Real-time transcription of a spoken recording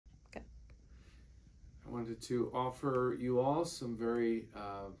wanted to offer you all some very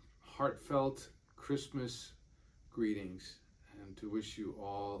heartfelt Christmas greetings and to wish you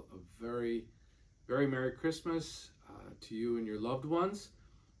all a very, very Merry Christmas to you and your loved ones.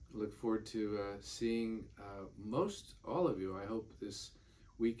 I look forward to seeing most all of you, I hope, this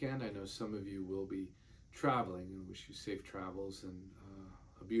weekend. I know some of you will be traveling, and wish you safe travels and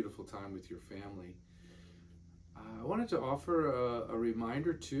a beautiful time with your family. I wanted to offer a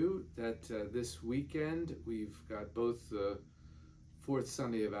reminder too that this weekend we've got both the fourth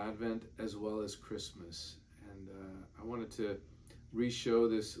Sunday of Advent as well as Christmas, and I wanted to re-show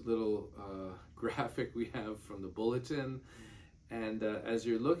this little graphic we have from the bulletin. And as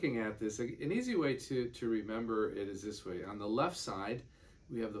you're looking at this, an easy way to remember it is this way. On the left side,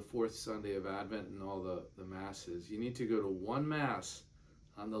 we have the fourth Sunday of Advent and all the Masses. You need to go to one Mass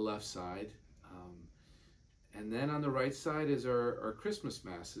on the left side. And then on the right side is our Christmas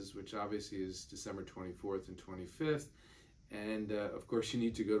Masses, which obviously is December 24th and 25th. And of course, you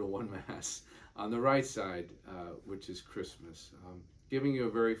need to go to one Mass on the right side, which is Christmas. Giving you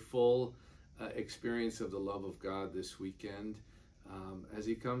a very full experience of the love of God this weekend as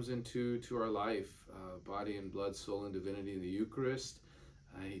He comes into our life, body and blood, soul and divinity in the Eucharist.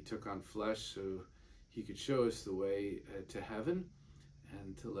 He took on flesh so He could show us the way to heaven,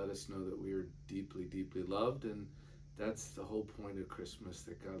 and to let us know that we are deeply, deeply loved. And that's the whole point of Christmas,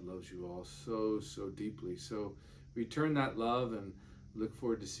 that God loves you all so, so deeply. So return that love, and look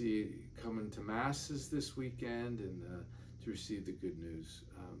forward to see you coming to Masses this weekend and to receive the good news.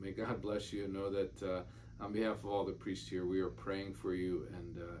 May God bless you, and know that on behalf of all the priests here, we are praying for you,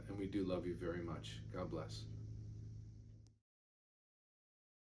 and we do love you very much. God bless.